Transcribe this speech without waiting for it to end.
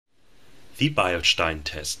The Beilstein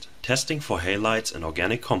test, testing for halides in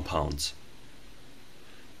organic compounds.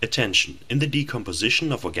 Attention! In the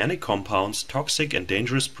decomposition of organic compounds, toxic and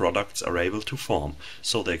dangerous products are able to form,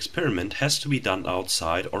 so the experiment has to be done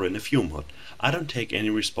outside or in a fume hood. I don't take any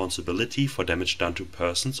responsibility for damage done to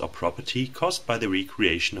persons or property caused by the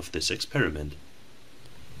recreation of this experiment.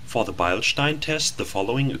 For the Beilstein test, the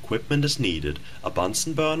following equipment is needed: a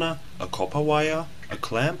Bunsen burner, a copper wire, a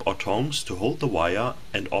clamp or tongs to hold the wire,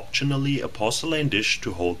 and optionally a porcelain dish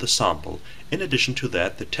to hold the sample. In addition to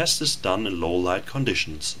that, the test is done in low light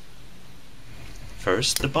conditions.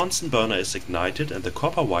 First, the Bunsen burner is ignited and the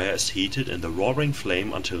copper wire is heated in the roaring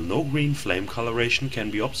flame until no green flame coloration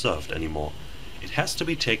can be observed anymore. It has to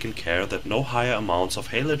be taken care that no higher amounts of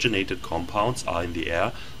halogenated compounds are in the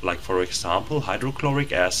air, like for example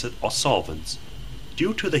hydrochloric acid or solvents.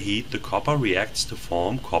 Due to the heat, the copper reacts to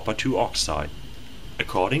form copper-2 oxide.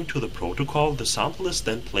 According to the protocol, the sample is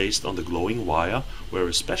then placed on the glowing wire, where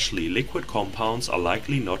especially liquid compounds are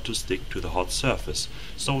likely not to stick to the hot surface,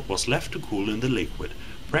 so it was left to cool in the liquid.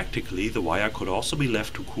 Practically, the wire could also be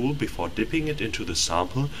left to cool before dipping it into the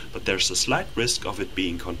sample, but there's a slight risk of it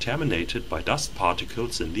being contaminated by dust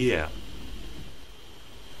particles in the air.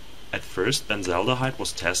 At first, benzaldehyde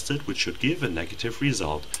was tested, which should give a negative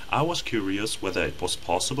result. I was curious whether it was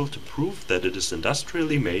possible to prove that it is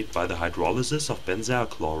industrially made by the hydrolysis of benzyl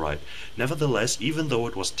chloride. Nevertheless, even though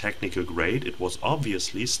it was technical grade, it was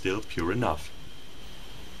obviously still pure enough.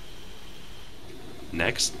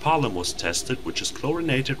 Next, parlem was tested, which is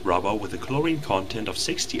chlorinated rubber with a chlorine content of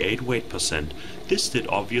 68 weight%. This did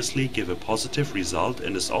obviously give a positive result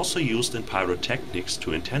and is also used in pyrotechnics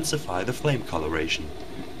to intensify the flame coloration.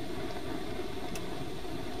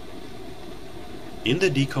 In the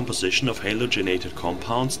decomposition of halogenated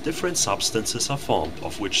compounds, different substances are formed,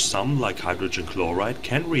 of which some, like hydrogen chloride,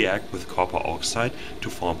 can react with copper oxide to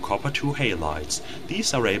form copper-2 halides.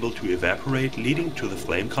 These are able to evaporate, leading to the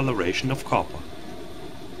flame coloration of copper.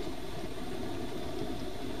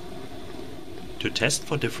 To test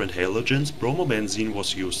for different halogens, bromobenzene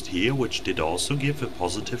was used here, which did also give a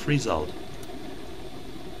positive result.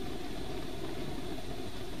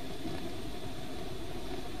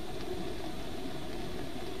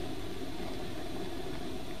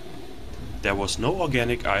 There was no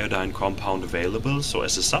organic iodine compound available, so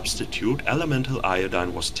as a substitute, elemental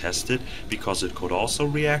iodine was tested because it could also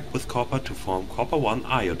react with copper to form copper-1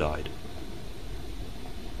 iodide.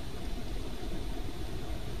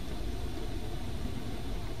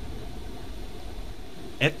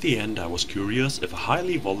 At the end, I was curious if a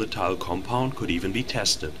highly volatile compound could even be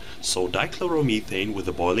tested, so dichloromethane with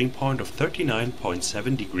a boiling point of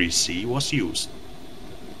 39.7 degrees C was used.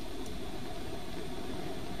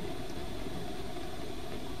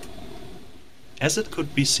 As it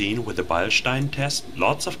could be seen with the Beilstein test,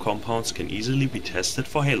 lots of compounds can easily be tested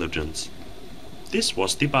for halogens. This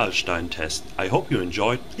was the Beilstein test. I hope you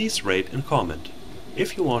enjoyed. Please rate and comment.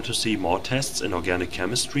 If you want to see more tests in organic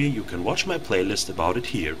chemistry, you can watch my playlist about it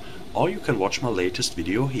here, or you can watch my latest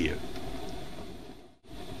video here.